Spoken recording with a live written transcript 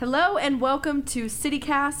Hello and welcome to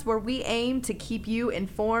CityCast, where we aim to keep you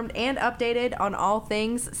informed and updated on all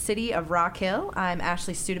things City of Rock Hill. I'm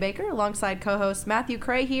Ashley Studebaker alongside co-host Matthew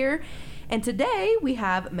Cray here, and today we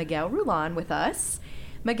have Miguel Rulon with us.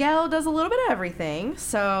 Miguel does a little bit of everything,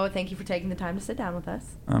 so thank you for taking the time to sit down with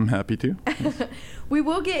us. I'm happy to. We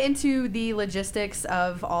will get into the logistics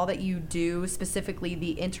of all that you do, specifically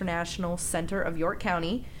the International Center of York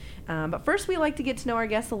County. But first, we like to get to know our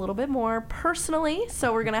guests a little bit more personally,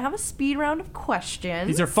 so we're going to have a speed round of questions.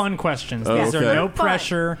 These are fun questions. Oh, These are no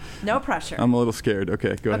pressure. No pressure. I'm a little scared.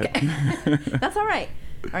 Okay, go ahead. That's all right.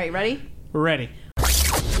 All right, ready? We're ready.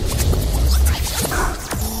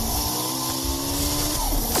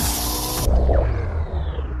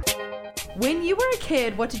 When you were a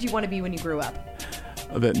kid, what did you want to be when you grew up?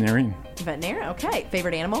 A veterinarian. Veterinarian? Okay.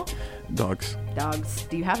 Favorite animal? Dogs. Dogs.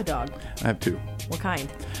 Do you have a dog? I have two. What kind?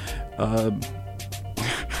 I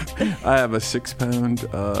have a 6-pound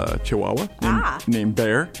Chihuahua named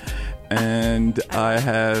Bear, and I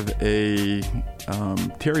have a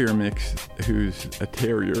terrier mix who's a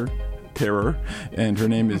terror, and her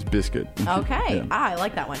name is Biscuit. Okay. Yeah. I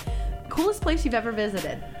like that one. Coolest place you've ever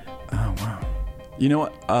visited? Oh, wow. You know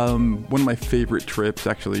what? One of my favorite trips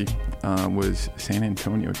actually was San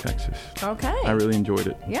Antonio, Texas. Okay. I really enjoyed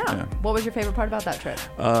it. Yeah. What was your favorite part about that trip?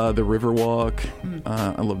 The river walk.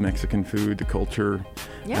 I love Mexican food, the culture.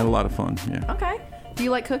 Yeah. I had a lot of fun. Yeah. Okay. Do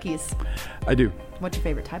you like cookies? I do. What's your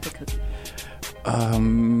favorite type of cookie?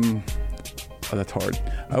 Oh, that's hard.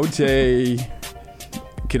 I would say,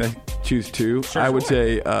 can I choose two? Sure. I would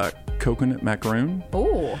say coconut macaroon.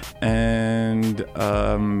 Oh. And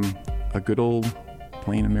a good old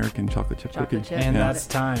plain American chocolate chip cookie. And that's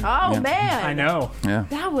time. Oh, Yeah. man. I know. Yeah.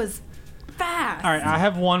 That was fast. All right, I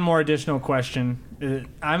have one more additional question.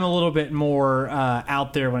 I'm a little bit more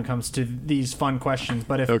out there when it comes to these fun questions,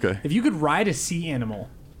 but if you could ride a sea animal,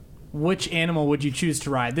 which animal would you choose to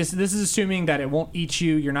ride? This is assuming that it won't eat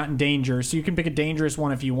you, you're not in danger, so you can pick a dangerous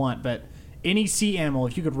one if you want, but any sea animal,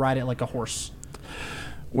 if you could ride it like a horse.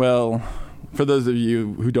 Well, for those of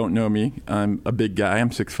you who don't know me, I'm a big guy. I'm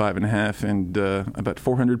 6'5.5" and about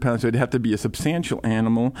 400 pounds. So it'd have to be a substantial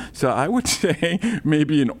animal. So I would say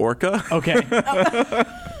maybe an orca. Okay.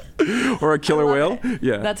 Or a killer whale. It.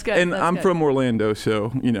 Yeah. That's good. And That's I'm good. from Orlando,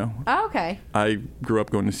 so, you know. Oh, okay. I grew up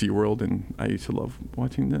going to SeaWorld, and I used to love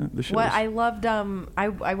watching the shows. What I loved,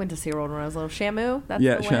 I went to SeaWorld when I was little. Shamu? That's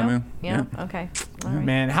Yeah, the whale? Shamu. Yeah? Yeah. Okay. All right.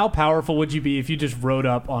 Man, how powerful would you be if you just rode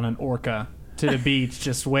up on an orca to the beach,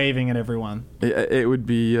 just waving at everyone? It would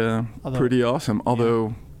be pretty awesome,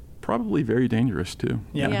 although probably very dangerous, too.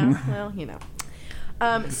 Yeah. Yeah, well, you know.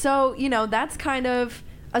 So, you know, that's kind of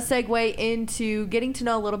a segue into getting to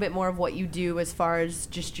know a little bit more of what you do as far as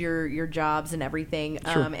just your jobs and everything.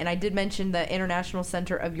 Sure. And I did mention the International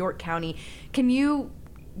Center of York County. Can you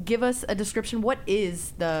give us a description? What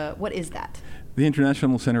is that? The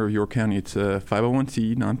International Center of York County, it's a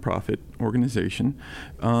 501c nonprofit organization,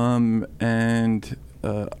 and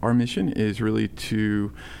our mission is really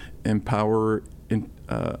to empower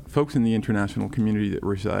folks in the international community that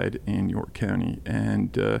reside in York County,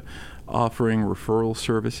 and offering referral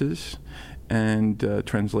services and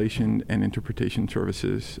translation and interpretation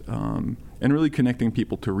services, and really connecting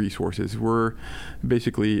people to resources. We're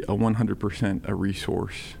basically a 100% a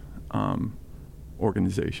resource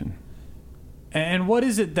organization. And what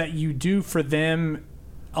is it that you do for them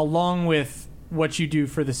along with what you do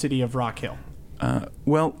for the city of Rock Hill?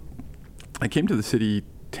 Well, I came to the city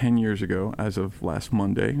 10 years ago as of last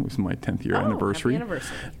Monday. It was my 10th year anniversary. Happy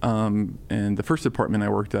anniversary. And the first department I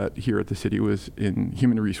worked at here at the city was in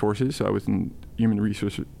human resources. So I was in human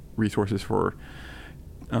resources for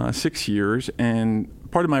 6 years, and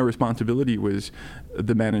part of my responsibility was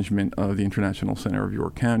the management of the International Center of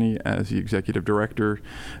York County as the executive director.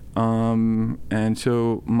 And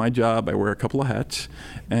so my job, I wear a couple of hats,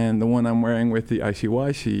 and the one I'm wearing with the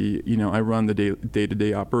ICYC, you know, I run the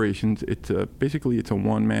day-to-day operations. Basically it's a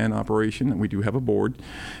one-man operation, and we do have a board.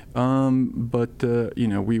 But you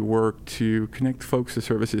know, we work to connect folks to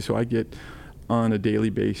services, so I get on a daily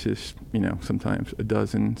basis, you know, sometimes a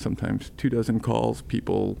dozen, sometimes 24 calls,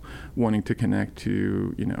 people wanting to connect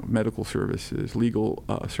to, you know, medical services, legal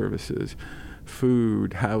services,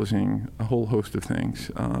 food, housing, a whole host of things,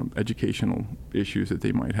 educational issues that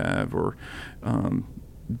they might have, or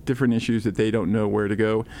different issues that they don't know where to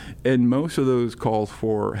go. And most of those calls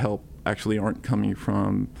for help actually aren't coming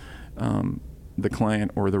from the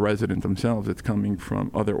client or the resident themselves. It's coming from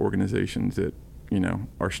other organizations that, you know,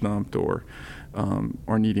 are stumped or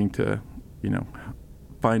needing to, you know,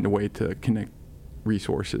 find a way to connect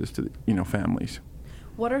resources to, you know, families.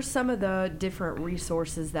 What are some of the different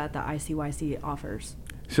resources that the ICYC offers?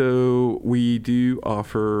 So we do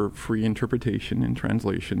offer free interpretation and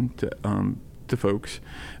translation to folks.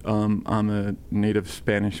 I'm a native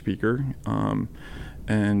Spanish speaker,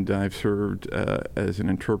 and I've served as an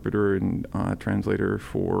interpreter and translator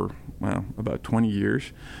for about 20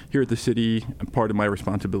 years here at the city. Part of my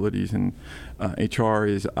responsibilities in HR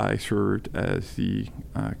is I served as the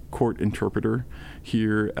court interpreter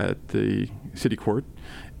here at the city court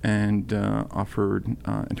and offered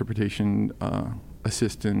interpretation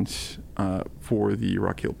assistance for the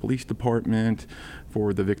Rock Hill Police Department,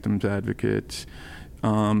 for the victims advocates.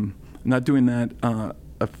 Not doing that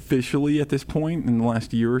officially at this point in the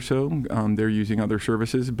last year or so. They're using other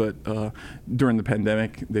services, but during the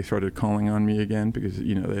pandemic, they started calling on me again because,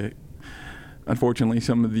 unfortunately,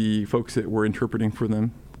 some of the folks that were interpreting for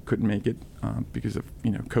them couldn't make it because of,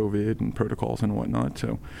 COVID and protocols and whatnot.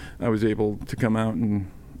 So I was able to come out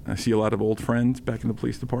and see a lot of old friends back in the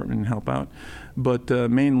police department and help out. But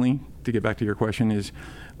mainly, to get back to your question, is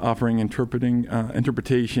offering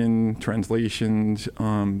interpretation, translations,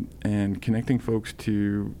 and connecting folks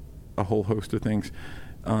to a whole host of things,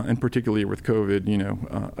 and particularly with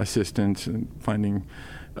COVID, assistance and finding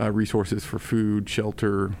resources for food,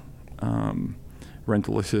 shelter,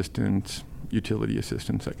 rental assistance, utility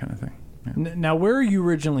assistance, that kind of thing. Yeah. Now, where are you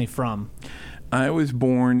originally from? I was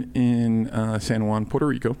born in San Juan, Puerto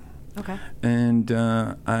Rico. Okay. And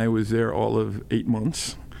I was there all of 8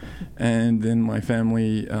 months. And then my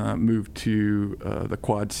family moved to the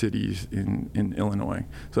Quad Cities in Illinois.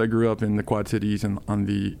 So I grew up in the Quad Cities on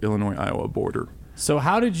the Illinois-Iowa border. So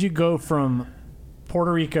how did you go from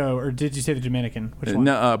Puerto Rico, or did you say the Dominican? Which one?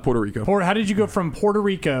 No, Puerto Rico. How did you go from Puerto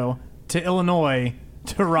Rico to Illinois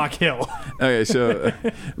to Rock Hill? Okay, so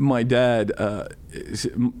my dad,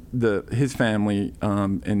 his family,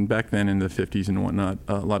 and back then in the 50s and whatnot,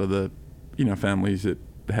 a lot of the, families that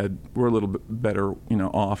were a little bit better,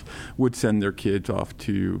 off, would send their kids off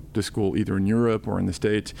to school either in Europe or in the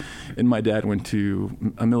States. And my dad went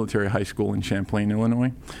to a military high school in Champlain,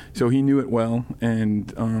 Illinois. So he knew it well,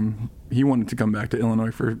 and he wanted to come back to Illinois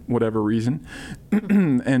for whatever reason.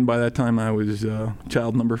 And by that time, I was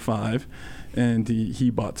child number 5. And he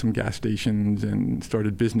bought some gas stations and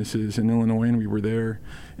started businesses in Illinois, and we were there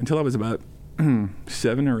until I was about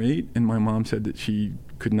 7 or 8, and my mom said that she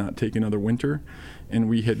could not take another winter. And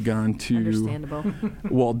we had gone to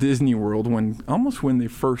Walt Disney World when they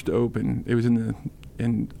first opened. It was in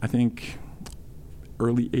I think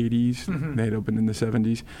early 80s. Mm-hmm. They had opened in the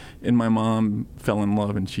 70s. And my mom fell in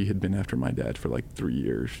love, and she had been after my dad for like 3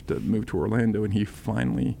 years to move to Orlando, and he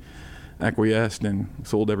finally acquiesced and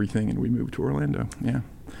sold everything, and we moved to Orlando. Yeah.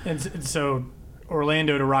 And so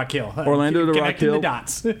Orlando to Rock Hill. Orlando to Rock Hill. The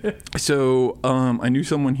dots. So I knew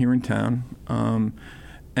someone here in town,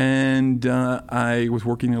 and I was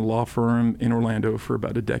working in a law firm in Orlando for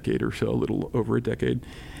about a decade or so, a little over a decade.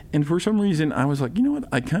 And for some reason, I was like, you know what?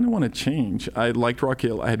 I kind of want to change. I liked Rock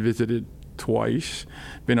Hill. I had visited twice,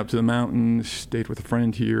 been up to the mountains, stayed with a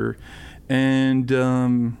friend here. And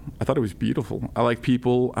I thought it was beautiful. I like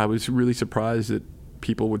people. I was really surprised that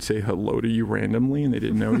people would say hello to you randomly and they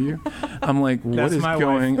didn't know you. I'm like, what is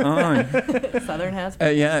going on? Southern has.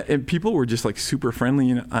 Yeah, and people were just like super friendly.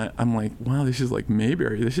 And I'm like, wow, this is like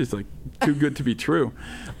Mayberry. This is like too good to be true.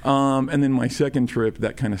 And then my second trip,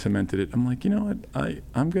 that kind of cemented it. I'm like, you know what?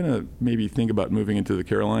 I'm going to maybe think about moving into the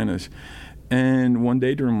Carolinas. And one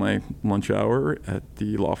day during my lunch hour at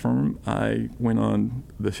the law firm, I went on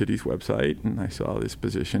the city's website and I saw this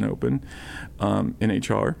position open in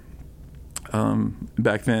HR.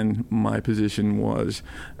 Back then, my position was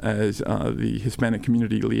as the Hispanic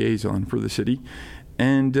community liaison for the city.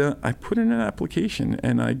 And I put in an application,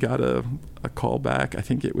 and I got a call back. I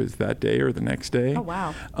think it was that day or the next day. Oh,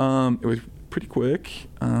 wow. It was pretty quick.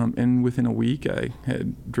 And within a week, I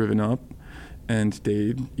had driven up and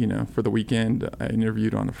stayed, for the weekend. I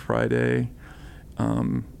interviewed on a Friday,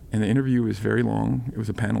 and the interview was very long. It was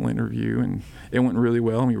a panel interview, and it went really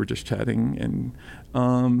well. And we were just chatting, and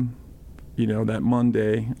that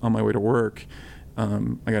Monday on my way to work, I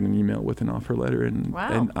got an email with an offer letter, and wow.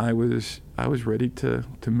 And I was ready to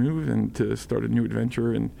move and to start a new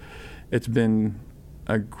adventure, and it's been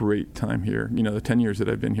a great time here. The 10 years that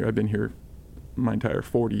I've been here my entire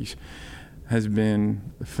 40s. Has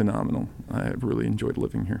been phenomenal. I've really enjoyed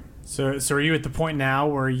living here. So are you at the point now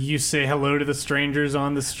where you say hello to the strangers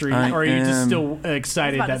on the street, or are you just still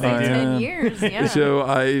excited that they do? 10 years, yeah. So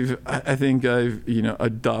I think I've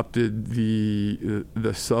adopted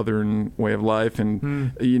the Southern way of life,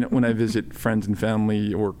 and when I visit friends and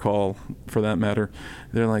family or call for that matter,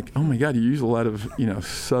 they're like, "Oh my God, you use a lot of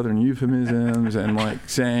Southern euphemisms and like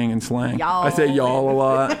saying and slang." Y'all. I say y'all a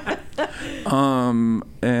lot.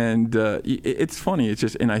 It's funny. It's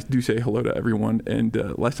just, and I do say hello to everyone. And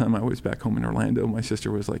last time I was back home in Orlando, my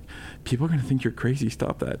sister was like, "People are going to think you're crazy.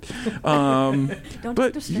 Stop that." Don't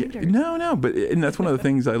talk to strangers. No. But and that's one of the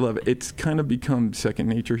things I love. It's kind of become second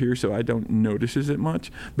nature here, so I don't notice it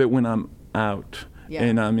much. But when I'm out. Yeah.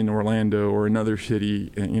 And I'm in Orlando or another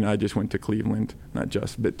city. And, I just went to Cleveland,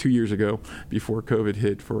 but 2 years ago before COVID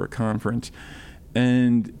hit for a conference.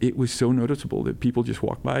 And it was so noticeable that people just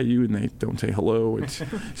walk by you and they don't say hello. It's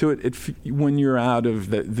so when you're out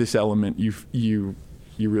of this element, you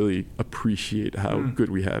really appreciate how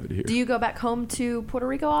good we have it here. Do you go back home to Puerto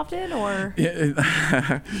Rico often, or?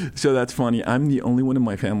 So that's funny. I'm the only one in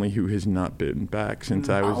my family who has not been back since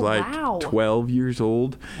I was 12 years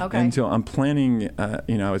old. Okay. And so I'm planning,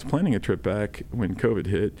 I was planning a trip back when COVID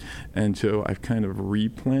hit. And so I've kind of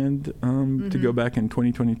replanned to go back in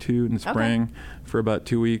 2022 in the spring for about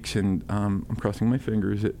 2 weeks. And I'm crossing my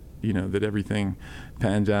fingers that everything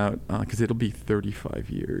pans out, because it'll be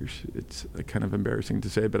 35 years. It's kind of embarrassing to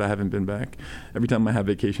say, but I haven't been back. Every time I have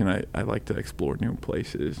vacation, I like to explore new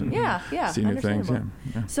places and see new things.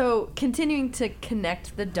 Yeah. So continuing to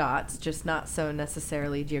connect the dots, just not so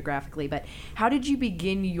necessarily geographically, but how did you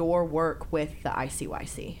begin your work with the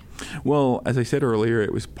ICYC? Well, as I said earlier,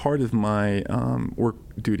 it was part of my work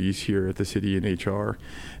duties here at the city in HR,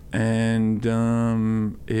 and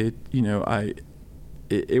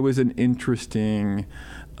it was an interesting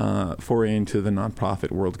foray into the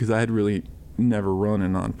nonprofit world, because I had really never run a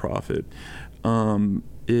nonprofit.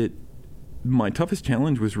 My toughest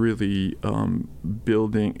challenge was really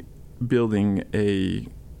building a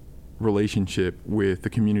relationship with the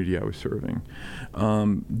community I was serving.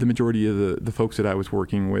 The majority of the folks that I was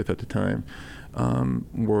working with at the time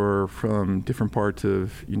were from different parts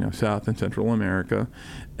of South and Central America,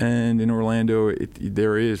 and in Orlando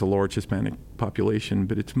there is a large Hispanic population,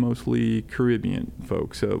 but it's mostly Caribbean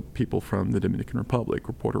folks, so people from the Dominican Republic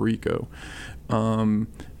or Puerto Rico,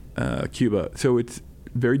 Cuba. So it's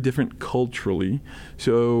very different culturally.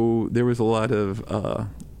 So there was a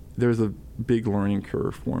big learning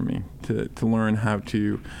curve for me to learn how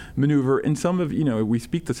to maneuver. And some of we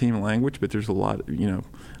speak the same language, but there's a lot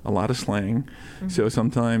of slang. Mm-hmm. So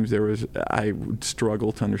sometimes I would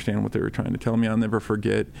struggle to understand what they were trying to tell me. I'll never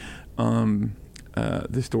forget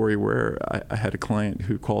the story where I had a client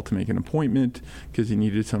who called to make an appointment because he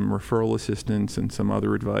needed some referral assistance and some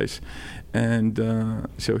other advice. And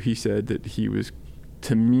so he said that he was,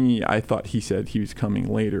 to me, I thought he said he was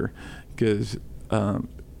coming later, because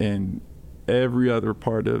in every other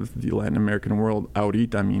part of the Latin American world,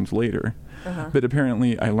 ahorita means later. Uh-huh. But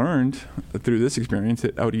apparently I learned through this experience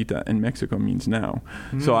that ahorita in Mexico means now.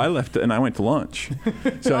 Mm. So I left and I went to lunch.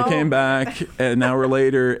 So I came back an hour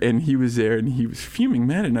later, and he was there, and he was fuming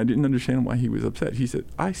mad, and I didn't understand why he was upset. He said,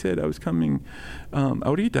 "I said I was coming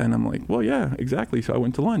ahorita." And I'm like, "Well, yeah, exactly." So I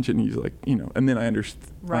went to lunch, and he's like, and then I understood.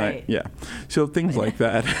 Right. Yeah. So things like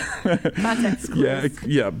that. Context clues.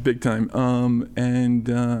 Yeah, big time.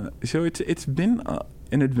 So it's been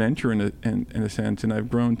an adventure in a sense, and I've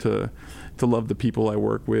grown to love the people I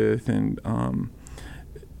work with, and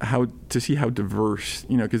how to see how diverse,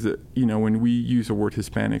 because when we use the word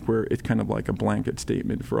Hispanic, where it's kind of like a blanket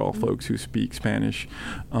statement for all folks who speak Spanish,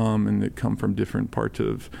 and that come from different parts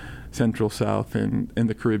of Central, South, and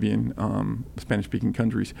the Caribbean, Spanish-speaking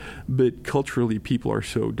countries. But culturally, people are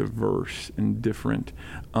so diverse and different,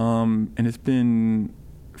 and it's been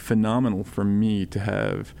phenomenal for me to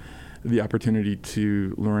have the opportunity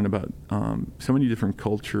to learn about so many different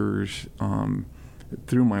cultures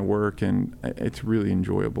through my work, and it's really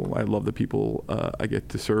enjoyable. I love the people I get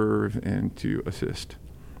to serve and to assist.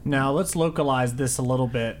 Now let's localize this a little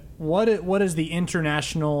bit. What is the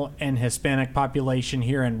international and Hispanic population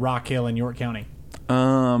here in Rock Hill and York County?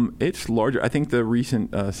 It's larger. I think the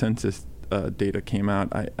recent census data came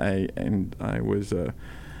out.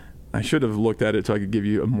 I should have looked at it so I could give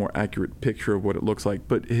you a more accurate picture of what it looks like,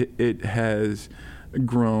 but it has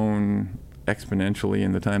grown exponentially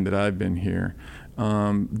in the time that I've been here.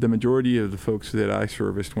 The majority of the folks that I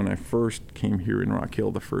serviced when I first came here in Rock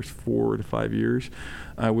Hill, the first 4 to 5 years,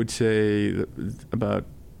 I would say that about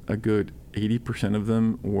a good 80% of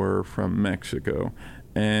them were from Mexico,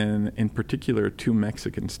 and in particular 2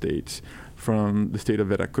 Mexican states, from the state of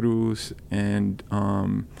Veracruz and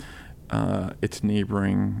its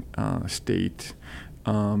neighboring state.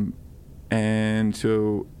 And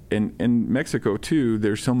so in Mexico too,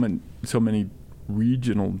 there's so many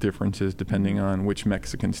regional differences depending on which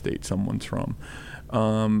Mexican state someone's from.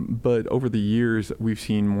 But over the years, we've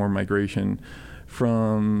seen more migration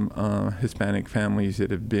from Hispanic families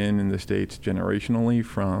that have been in the States generationally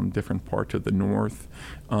from different parts of the North,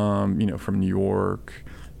 from New York,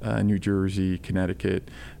 New Jersey,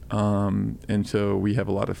 Connecticut. And so we have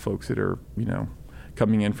a lot of folks that are,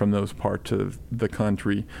 coming in from those parts of the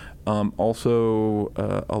country. Also,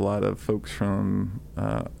 a lot of folks from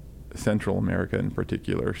Central America in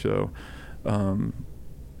particular. So, Honduras,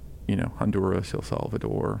 El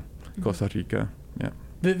Salvador, Costa Rica. Yeah.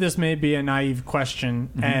 This may be a naive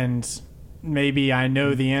question, and maybe I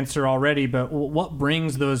know the answer already, but what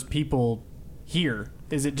brings those people here?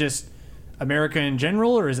 Is it just America in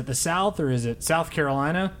general, or is it the South, or is it South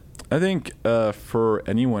Carolina? I think for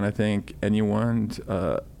anyone's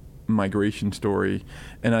migration story,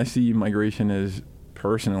 and I see migration as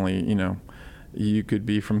personally, you could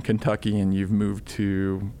be from Kentucky and you've moved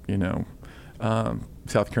to,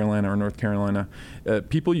 South Carolina or North Carolina.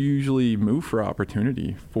 People usually move for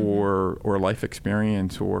opportunity, or life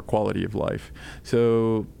experience or quality of life.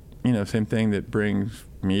 So, same thing that brings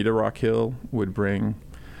me to Rock Hill would bring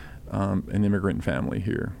an immigrant family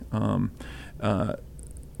here.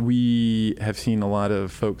 We have seen a lot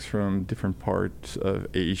of folks from different parts of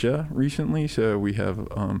Asia recently, so we have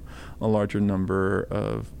a larger number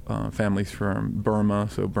of families from Burma,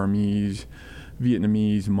 so Burmese,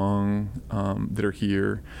 Vietnamese, Hmong that are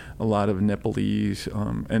here, a lot of Nepalese,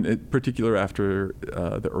 and in particular after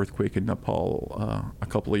the earthquake in Nepal a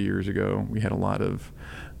couple of years ago, we had a lot of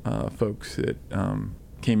folks that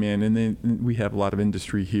came in, and then we have a lot of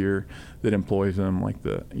industry here that employs them, like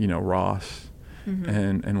the Ross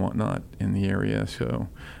and whatnot in the area. So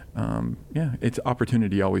it's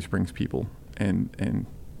opportunity always brings people and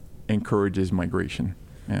encourages migration.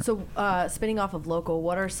 Yeah. So spinning off of local,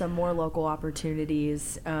 what are some more local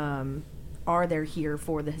opportunities are there here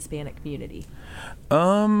for the Hispanic community?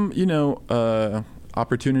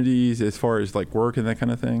 Opportunities as far as like work and that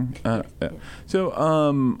kind of thing. So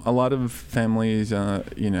a lot of families,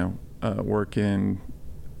 work in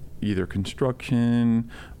either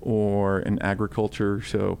construction or in agriculture.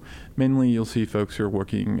 So mainly you'll see folks who are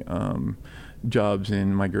working jobs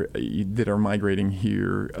that are migrating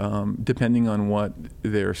here, depending on what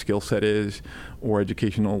their skill set is or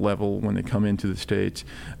educational level when they come into the States,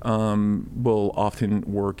 will often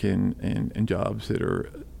work in jobs that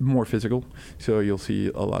are more physical. So you'll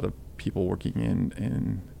see a lot of people working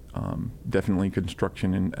in definitely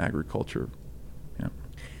construction and agriculture. Yeah.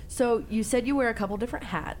 So you said you wear a couple different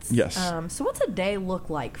hats. Yes. So what's a day look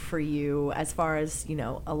like for you as far as,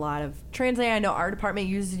 a lot of translating? I know our department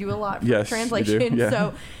uses you a lot for translation. We do. Yeah.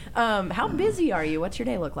 So how busy are you? What's your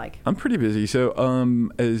day look like? I'm pretty busy. So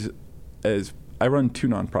as I run two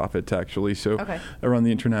nonprofits, actually. So I run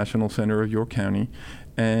the International Center of York County.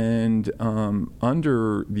 And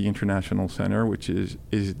under the International Center, which is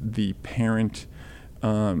the parent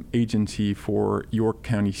agency for York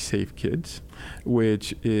County Safe Kids,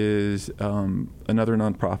 which is another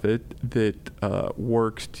nonprofit that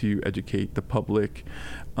works to educate the public,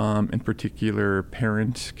 in particular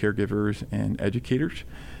parents, caregivers, and educators,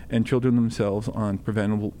 and children themselves on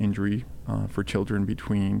preventable injury for children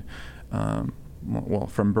between,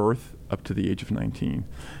 from birth up to the age of 19.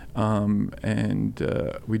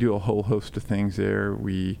 And we do a whole host of things there.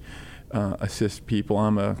 We assist people.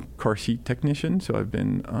 I'm a car seat technician, so I've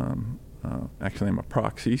been, actually I'm a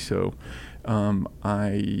proxy, so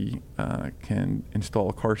I can install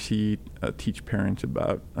a car seat, teach parents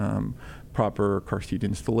about proper car seat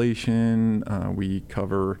installation. We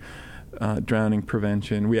cover drowning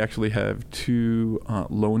prevention. We actually have two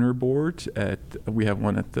loaner boards. We have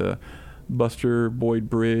one at the Buster Boyd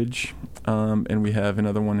Bridge, and we have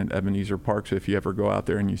another one at Ebenezer Park. So if you ever go out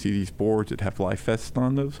there and you see these boards that have life vests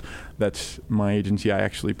on those, that's my agency. I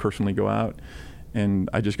actually personally go out, and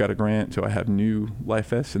I just got a grant, so I have new life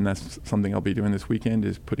vests, and that's something I'll be doing this weekend,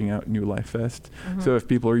 is putting out new life vests. So if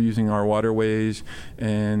people are using our waterways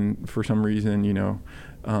and for some reason,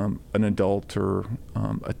 an adult or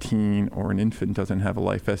a teen or an infant doesn't have a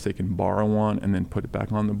life vest, they can borrow one and then put it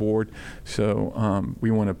back on the board. So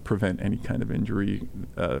we want to prevent any kind of injury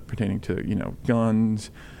pertaining to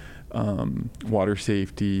guns, water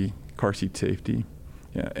safety, car seat safety.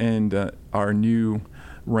 Yeah, and our new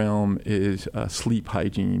realm is sleep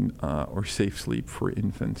hygiene or safe sleep for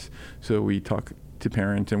infants. So we talk to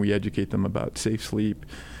parents and we educate them about safe sleep.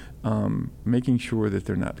 Making sure that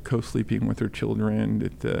they're not co-sleeping with their children,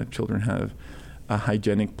 that the children have a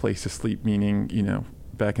hygienic place to sleep, meaning,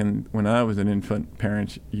 back when I was an infant,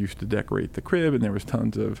 parents used to decorate the crib and there was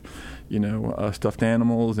tons of, stuffed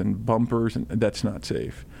animals and bumpers, and that's not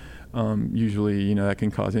safe. Usually, that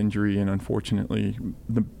can cause injury, and unfortunately,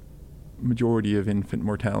 the majority of infant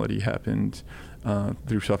mortality happens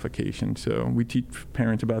through suffocation. So we teach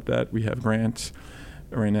parents about that. We have grants.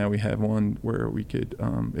 Right now we have one where we could,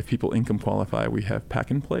 if people income qualify, we have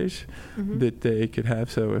pack and plays that they could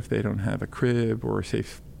have. So if they don't have a crib or a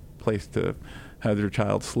safe place to have their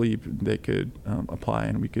child sleep, they could apply,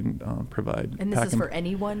 and we can provide. And this is for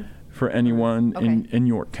anyone? For anyone in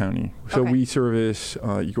York County. So we service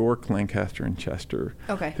York, Lancaster, and Chester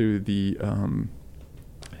through the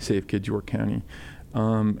Save Kids York County.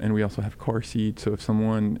 And we also have car seats. So if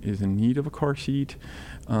someone is in need of a car seat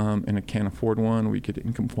and can't afford one, we could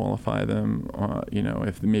income qualify them.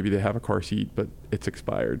 If maybe they have a car seat but it's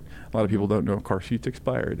expired. A lot of people don't know car seats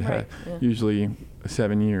expired. Right. Usually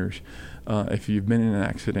 7 years. If you've been in an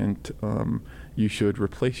accident, you should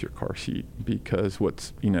replace your car seat, because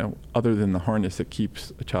other than the harness that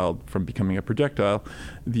keeps a child from becoming a projectile,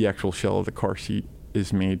 the actual shell of the car seat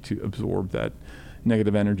is made to absorb that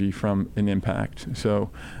negative energy from an impact.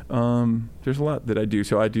 So there's a lot that I do.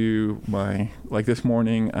 So I do like this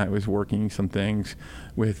morning, I was working some things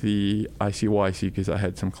with the ICYC because I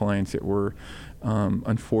had some clients that were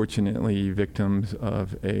unfortunately victims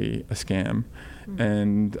of a scam.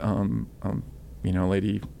 And, a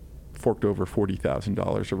lady forked over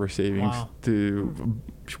 $40,000 of her savings to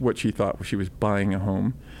what she thought she was buying a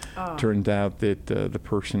home. Turned out that the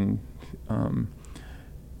person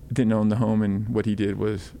didn't own the home, and what he did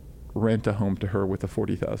was rent a home to her with a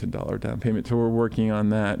 $40,000 down payment. So we're working on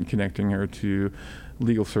that and connecting her to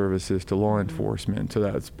legal services, to law enforcement. So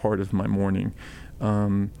that's part of my morning.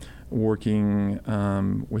 Working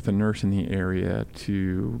with a nurse in the area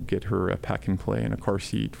to get her a pack and play and a car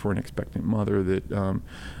seat for an expectant mother that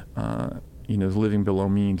is living below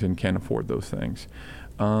means and can't afford those things.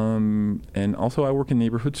 And also I work in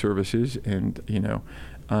neighborhood services, and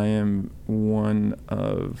I am one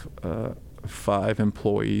of 5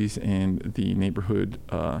 employees in the neighborhood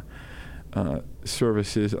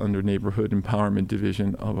services under Neighborhood Empowerment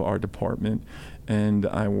Division of our department. And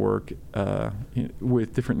I work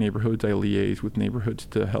with different neighborhoods. I liaise with neighborhoods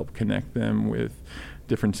to help connect them with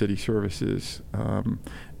different city services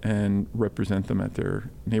and represent them at their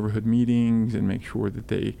neighborhood meetings and make sure that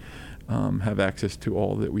they have access to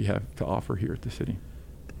all that we have to offer here at the city.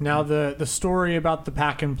 Now, the story about the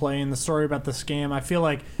pack and play and the story about the scam, I feel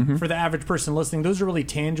like for the average person listening, those are really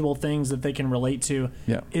tangible things that they can relate to.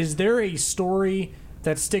 Yeah. Is there a story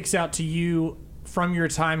that sticks out to you from your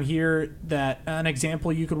time here, that an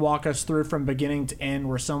example you could walk us through from beginning to end,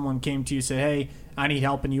 where someone came to you and said, hey, I need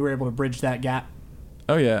help, and you were able to bridge that gap?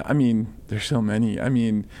 Oh, yeah. I mean, there's so many. I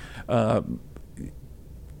mean,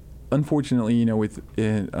 unfortunately,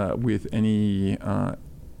 with any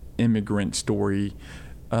immigrant story,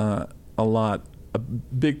 a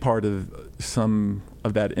big part of some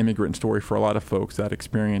of that immigrant story for a lot of folks, that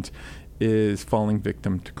experience, is falling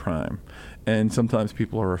victim to crime. And sometimes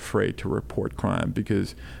people are afraid to report crime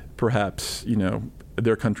because perhaps,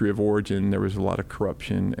 their country of origin, there was a lot of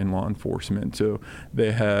corruption in law enforcement. So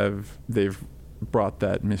they've brought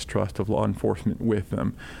that mistrust of law enforcement with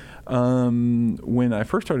them. When I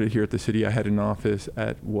first started here at the city, I had an office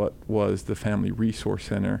at what was the Family Resource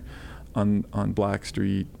Center on Black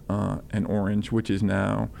Street and Orange, which has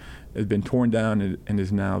been torn down and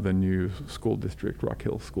is now the new school district, Rock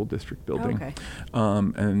Hill School District building.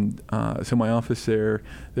 So my office there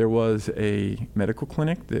was a medical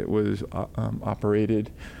clinic that was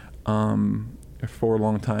operated for a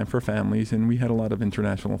long time for families, and we had a lot of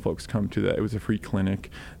international folks come to that. It was a free clinic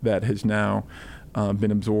that has now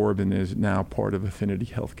been absorbed and is now part of Affinity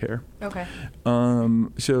Healthcare. Okay.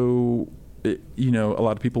 A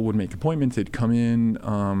lot of people would make appointments. They'd come in,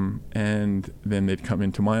 and then they'd come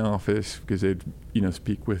into my office because they'd,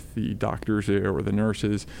 speak with the doctors there or the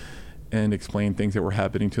nurses and explain things that were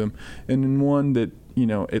happening to them. And in one that,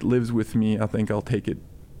 it lives with me, I think I'll take it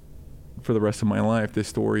for the rest of my life. This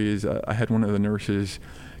story is, I had one of the nurses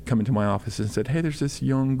come into my office and said, hey, there's this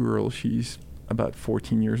young girl. She's about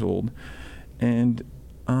 14 years old. And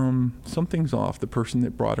something's off. The person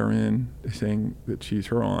that brought her in is saying that she's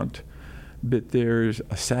her aunt. But there's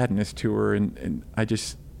a sadness to her, and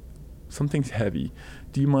something's heavy.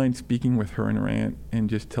 Do you mind speaking with her and her aunt and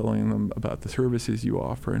just telling them about the services you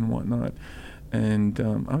offer and whatnot? And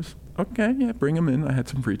I was, okay, yeah, bring them in. I had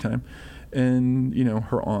some free time. And,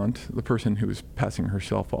 her aunt, the person who was passing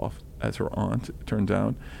herself off as her aunt, it turns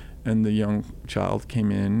out, and the young child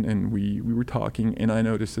came in, and we were talking, and I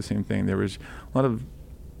noticed the same thing. There was a lot of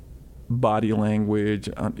body language.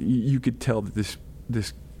 You could tell that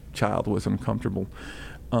this child was uncomfortable.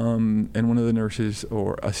 And one of the nurses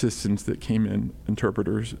or assistants that came in,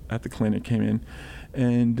 interpreters at the clinic, came in,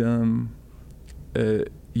 and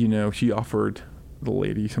she offered the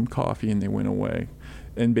lady some coffee and they went away.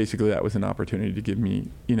 And basically that was an opportunity to give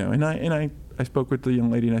me, and I spoke with the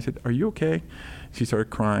young lady and I said, "Are you okay?" She started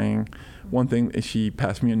crying. One thing is she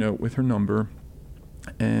passed me a note with her number,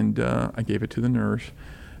 and I gave it to the nurse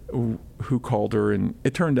who called her, and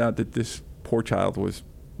it turned out that this poor child was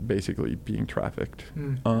basically being trafficked.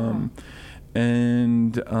 Long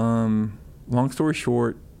story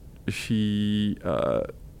short, we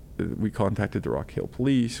contacted the Rock Hill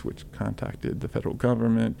Police, which contacted the federal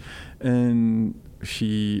government, and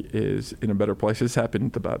she is in a better place. This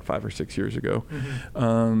happened about 5 or 6 years ago.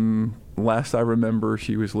 Last I remember,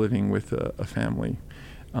 she was living with a family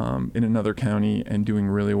in another county and doing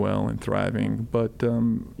really well and thriving. But,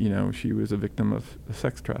 she was a victim of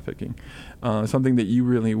sex trafficking, something that you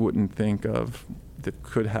really wouldn't think of that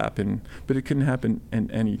could happen, but it can happen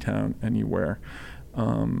in any town, anywhere.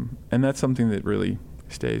 And that's something that really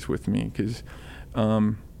stays with me, because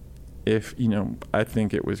if I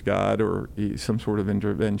think it was God or some sort of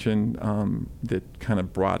intervention that kind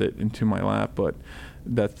of brought it into my lap, but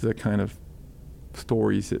that's the kind of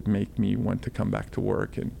stories that make me want to come back to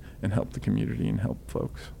work and help the community and help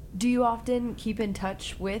folks. Do you often keep in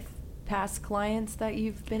touch with past clients that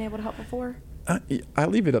you've been able to help before? I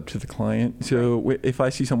leave it up to the client. So if I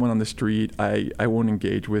see someone on the street, I won't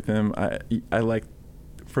engage with them. I like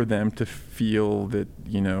for them to feel that,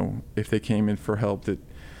 if they came in for help, that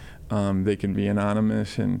they can be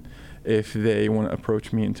anonymous, and if they want to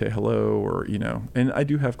approach me and say hello, or and I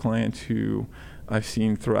do have clients who I've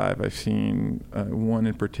seen thrive. I've seen one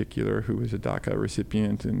in particular who was a DACA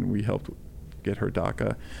recipient, and we helped get her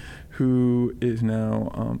DACA, who is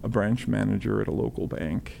now a branch manager at a local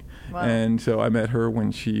bank. Wow. And so I met her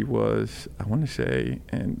when she was, I want to say,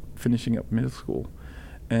 and finishing up middle school.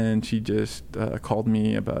 And she just called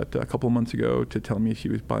me about a couple of months ago to tell me she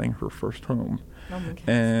was buying her first home. Oh my goodness.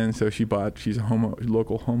 And so she's a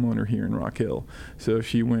local homeowner here in Rock Hill. So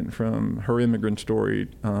she went from her immigrant story,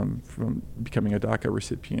 from becoming a DACA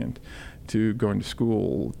recipient, to going to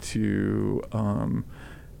school, to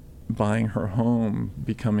buying her home,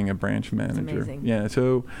 becoming a branch manager. That's amazing. Yeah,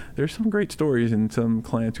 so there's some great stories, and some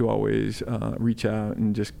clients who always reach out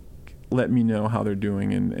and just let me know how they're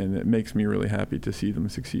doing, and it makes me really happy to see them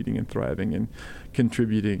succeeding and thriving and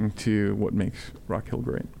contributing to what makes Rock Hill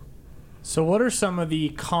great. So what are some of the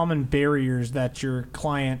common barriers that your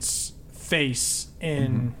clients face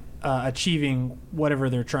in achieving whatever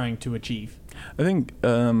they're trying to achieve? I think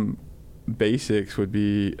basics would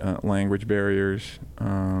be language barriers,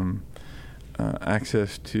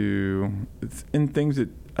 access to things that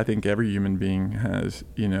I think every human being has,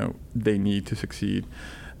 they need to succeed.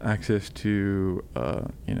 Access to,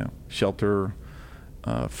 shelter,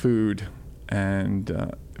 food,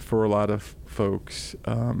 and for a lot of folks,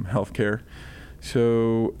 healthcare.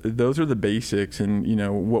 So those are the basics, and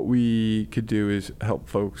what we could do is help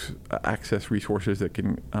folks access resources that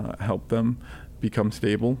can help them become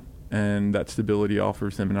stable, and that stability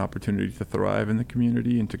offers them an opportunity to thrive in the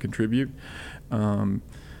community and to contribute.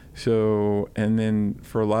 And then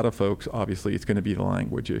for a lot of folks, obviously, it's going to be the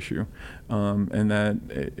language issue. And that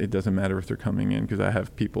it doesn't matter if they're coming in, because I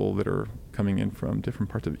have people that are coming in from different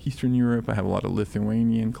parts of Eastern Europe. I have a lot of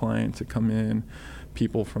Lithuanian clients that come in,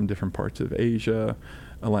 people from different parts of Asia,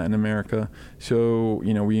 Latin America. So,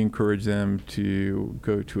 we encourage them to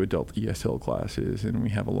go to adult ESL classes, and we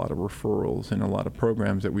have a lot of referrals and a lot of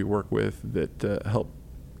programs that we work with that help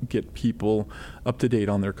get people up to date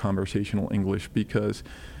on their conversational English, because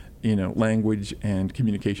language and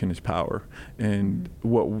communication is power. And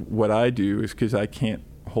what I do is, because I can't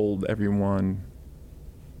hold everyone's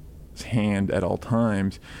hand at all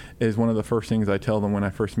times, is one of the first things I tell them when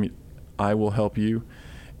I first meet, I will help you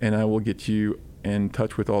and I will get you in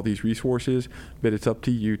touch with all these resources, but it's up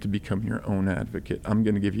to you to become your own advocate. I'm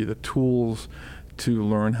going to give you the tools to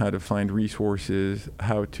learn how to find resources,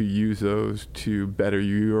 how to use those to better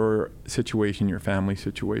your situation, your family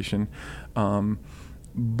situation.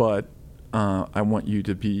 But I want you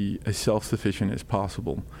to be as self-sufficient as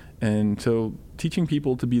possible. And so teaching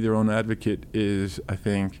people to be their own advocate is, I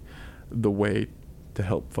think, the way to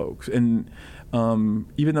help folks. And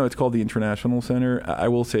even though it's called the International Center, I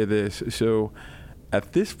will say this. So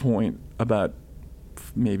at this point, about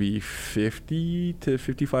maybe 50 to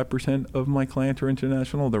 55% of my clients are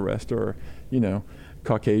international. The rest are,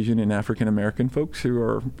 Caucasian and African American folks who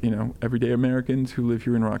are, everyday Americans who live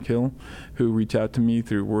here in Rock Hill, who reach out to me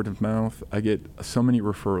through word of mouth. I get so many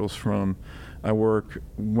referrals from,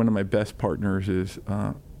 one of my best partners is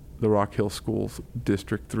the Rock Hill Schools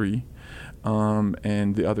District 3,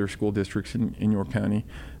 and the other school districts in York County.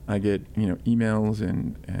 I get emails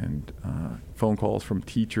and phone calls from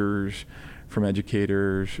teachers, from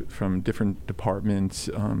educators, from different departments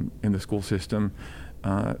in the school system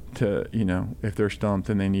to if they're stumped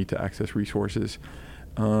and they need to access resources.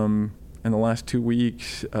 In the last 2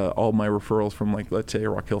 weeks, all my referrals from, let's say,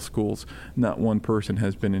 Rock Hill schools, not one person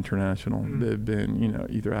has been international. Mm-hmm. They've been,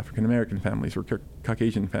 either African-American families or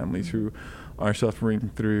Caucasian families mm-hmm. who are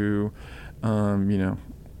suffering through,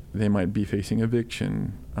 they might be facing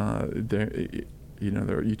eviction. Their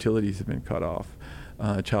utilities have been cut off.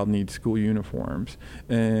 Child needs school uniforms.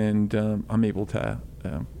 And I'm able to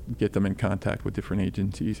get them in contact with different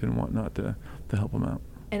agencies and whatnot to help them out.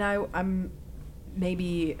 And I'm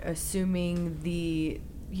maybe assuming the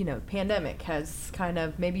pandemic has kind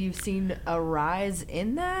of, maybe you've seen a rise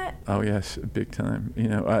in that? Oh yes, big time.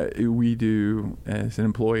 We do, as an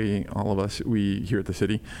employee, all of us, we here at the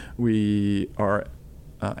city, we are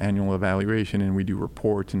annual evaluation and we do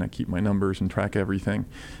reports, and I keep my numbers and track everything.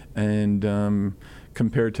 And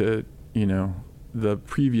compared to the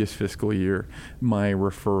previous fiscal year, my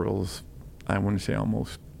referrals, I want to say,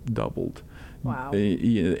 almost doubled. Wow.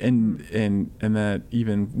 And that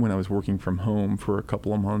even when I was working from home for a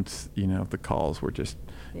couple of months, the calls were just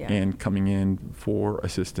and coming in for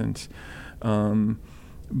assistance.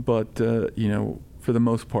 But for the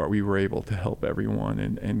most part, we were able to help everyone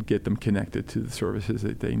and get them connected to the services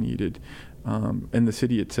that they needed. And the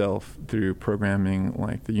city itself, through programming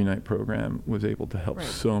like the Unite program, was able to help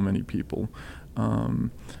so many people.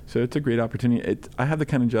 So it's a great opportunity. I have the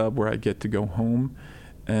kind of job where I get to go home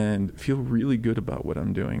and feel really good about what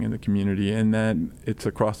I'm doing in the community, and that it's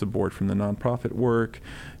across the board, from the nonprofit work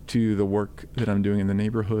to the work that I'm doing in the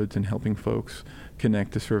neighborhoods and helping folks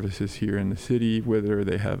connect to services here in the city, whether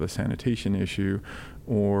they have a sanitation issue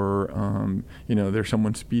or there's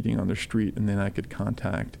someone speeding on their street, and then I could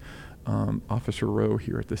contact Officer Rowe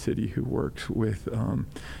here at the city, who works with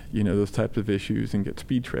those types of issues, and get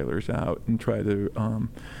speed trailers out and try to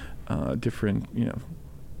different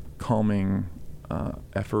calming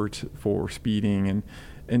efforts for speeding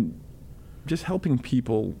and just helping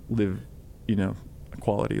people live a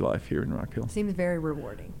quality life here in Rock Hill. Seems very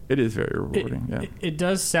rewarding. It is very rewarding. It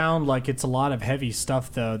does sound like it's a lot of heavy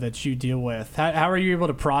stuff though that you deal with. How are you able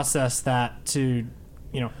to process that to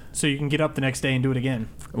so you can get up the next day and do it again?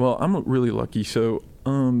 Well, I'm really lucky. So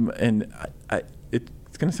and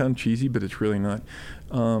it's going to sound cheesy, but it's really not.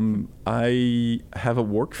 I have a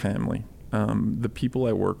work family. The people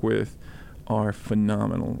I work with are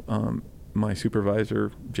phenomenal. My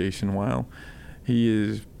supervisor, Jason Weil, he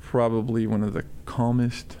is probably one of the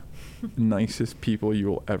calmest, nicest people you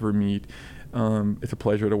will ever meet. It's a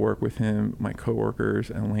pleasure to work with him. My coworkers,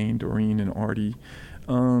 Elaine, Doreen, and Artie.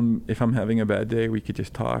 If I'm having a bad day, we could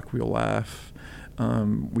just talk. We'll laugh.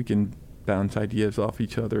 We can bounce ideas off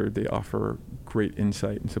each other. They offer great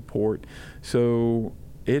insight and support. So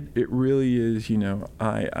it really is,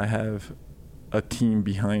 I have a team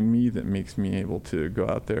behind me that makes me able to go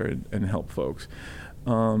out there and help folks.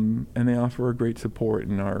 And they offer a great support,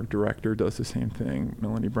 and our director does the same thing,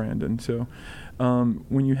 Melanie Brandon. So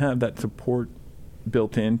when you have that support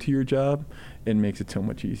built into your job, it makes it so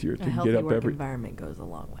much easier to get up every environment goes a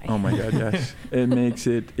long way. Oh my God, yes. It makes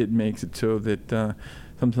it so that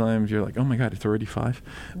sometimes you're like, oh my God, it's already 5.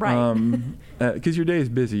 Right. Because your day is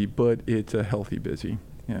busy, but it's a healthy busy.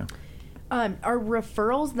 Yeah. Are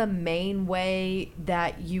referrals the main way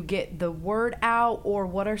that you get the word out, or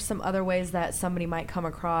what are some other ways that somebody might come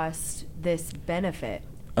across this benefit?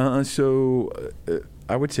 So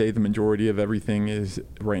I would say the majority of everything is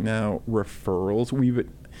right now referrals.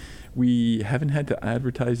 We haven't had to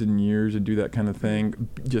advertise in years and do that kind of thing,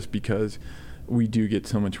 just because we do get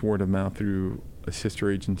so much word of mouth through a sister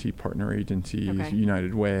agency, partner agencies,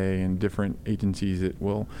 United Way, and different agencies that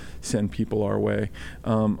will send people our way.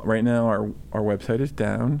 Right now, our website is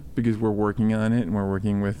down because we're working on it, and we're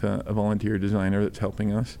working with a volunteer designer that's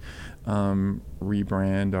helping us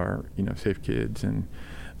rebrand our, Safe Kids and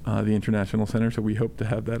the International Center. So we hope to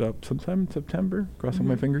have that up sometime in September, crossing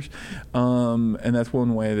my fingers. And that's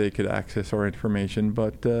one way they could access our information.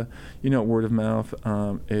 But, word of mouth,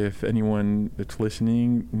 if anyone that's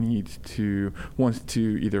listening wants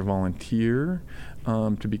to either volunteer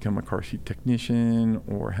to become a car seat technician,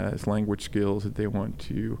 or has language skills that they want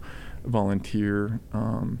to volunteer,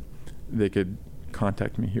 they could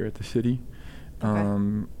contact me here at the city.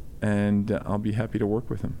 And I'll be happy to work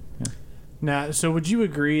with them. Yeah. Now, so would you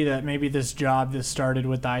agree that maybe this job that started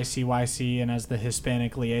with the ICYC and as the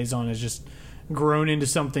Hispanic liaison is just grown into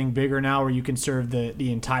something bigger now where you can serve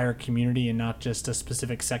the entire community and not just a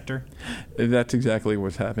specific sector? That's exactly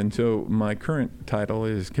what's happened. So my current title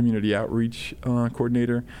is Community Outreach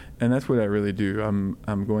Coordinator, and that's what I really do.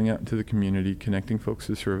 I'm going out into the community, connecting folks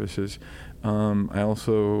to services. I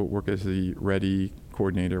also work as the READY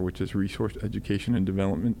Coordinator, which is Resource Education and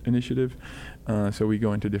Development Initiative. So we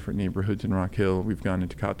go into different neighborhoods in Rock Hill. We've gone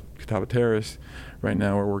into Catawba Terrace. Right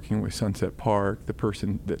now we're working with Sunset Park. The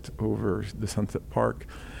person that's over the Sunset Park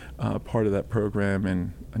part of that program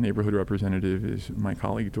and a neighborhood representative is my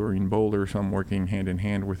colleague Doreen Bowler, so I'm working hand in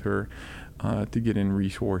hand with her to get in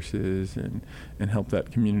resources and help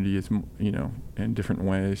that community in different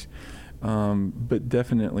ways. But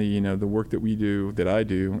definitely, the work that I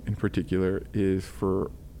do in particular is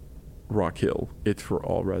for Rock Hill. It's for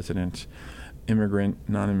all residents, immigrant,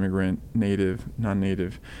 non-immigrant, native,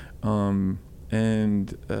 non-native.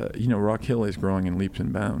 Rock Hill is growing in leaps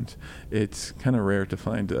and bounds. It's kind of rare to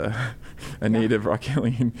find a native Rock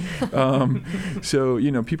Hillian.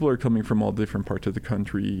 So, people are coming from all different parts of the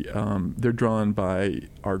country. They're drawn by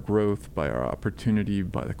our growth, by our opportunity,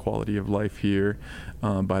 by the quality of life here,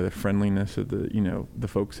 by the friendliness of the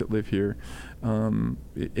folks that live here.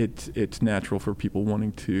 It's natural for people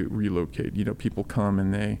wanting to relocate. People come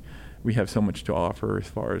and we have so much to offer as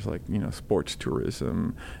far as sports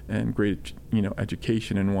tourism and great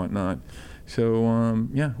education and whatnot. So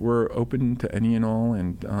we're open to any and all,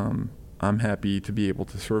 and I'm happy to be able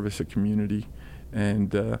to service a community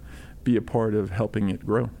and be a part of helping it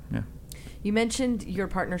grow. Yeah. You mentioned your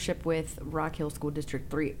partnership with Rock Hill School District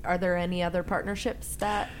 3. Are there any other partnerships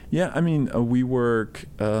that? Yeah, we work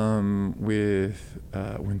with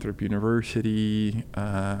Winthrop University,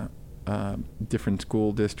 different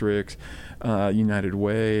school districts, United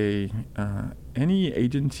Way, any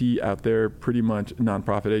agency out there, pretty much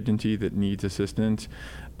nonprofit agency that needs assistance,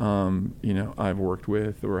 I've worked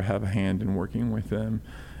with or have a hand in working with them.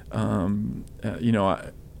 A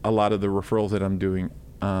lot of the referrals that I'm doing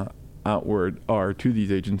outward are to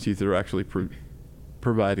these agencies that are actually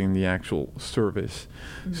providing the actual service.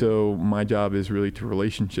 Mm-hmm. So my job is really to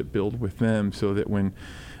relationship build with them so that when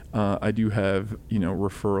I do have,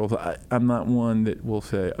 referrals. I'm not one that will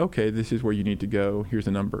say, okay, this is where you need to go. Here's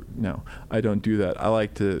a number. No, I don't do that. I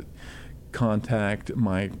like to contact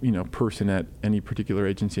my, person at any particular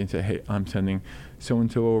agency and say, hey, I'm sending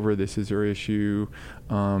so-and-so over. This is their issue.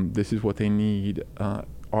 This is what they need.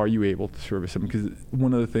 Are you able to service them? Because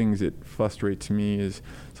one of the things that frustrates me is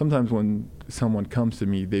sometimes when someone comes to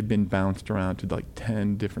me, they've been bounced around to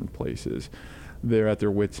 10 different places. They're at their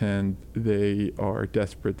wits' end. They are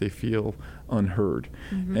desperate. They feel unheard.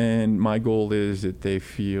 Mm-hmm. And my goal is that they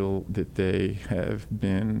feel that they have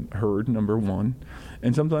been heard, number one.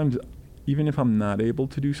 And sometimes, even if I'm not able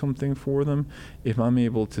to do something for them, if I'm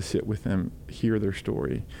able to sit with them, hear their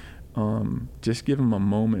story, just give them a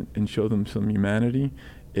moment and show them some humanity,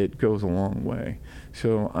 it goes a long way.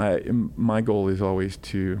 So my goal is always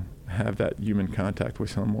to have that human contact with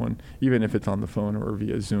someone, even if it's on the phone or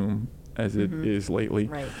via Zoom, as it mm-hmm. is lately,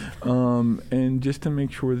 right. And just to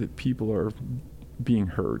make sure that people are being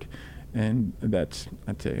heard. And that's,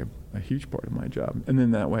 I'd say, a huge part of my job. And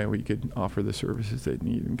then that way we could offer the services they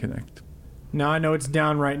need and connect. Now, I know it's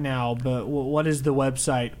down right now, but what is the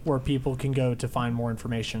website where people can go to find more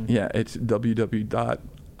information? Yeah, it's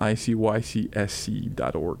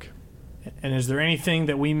www.icycsc.org. And is there anything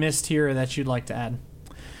that we missed here that you'd like to add?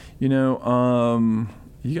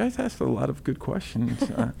 You guys asked a lot of good questions.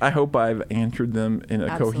 I hope I've answered them in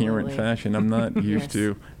a coherent fashion. I'm not used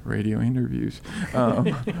to radio interviews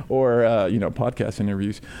or podcast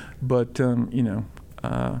interviews. But,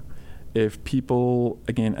 if people,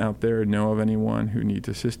 again, out there know of anyone who needs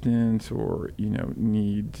assistance or,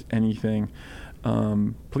 needs anything,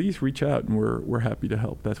 please reach out, and we're happy to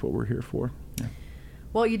help. That's what we're here for. Yeah.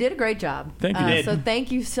 Well, you did a great job. Thank you. So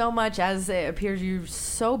thank you so much, as it appears you're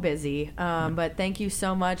so busy. But thank you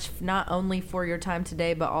so much, not only for your time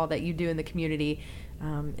today, but all that you do in the community.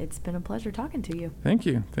 It's been a pleasure talking to you. Thank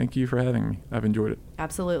you. Thank you for having me. I've enjoyed it.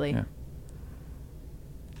 Absolutely. Yeah.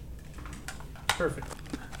 Perfect.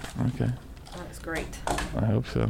 Okay. That was great. I hope so.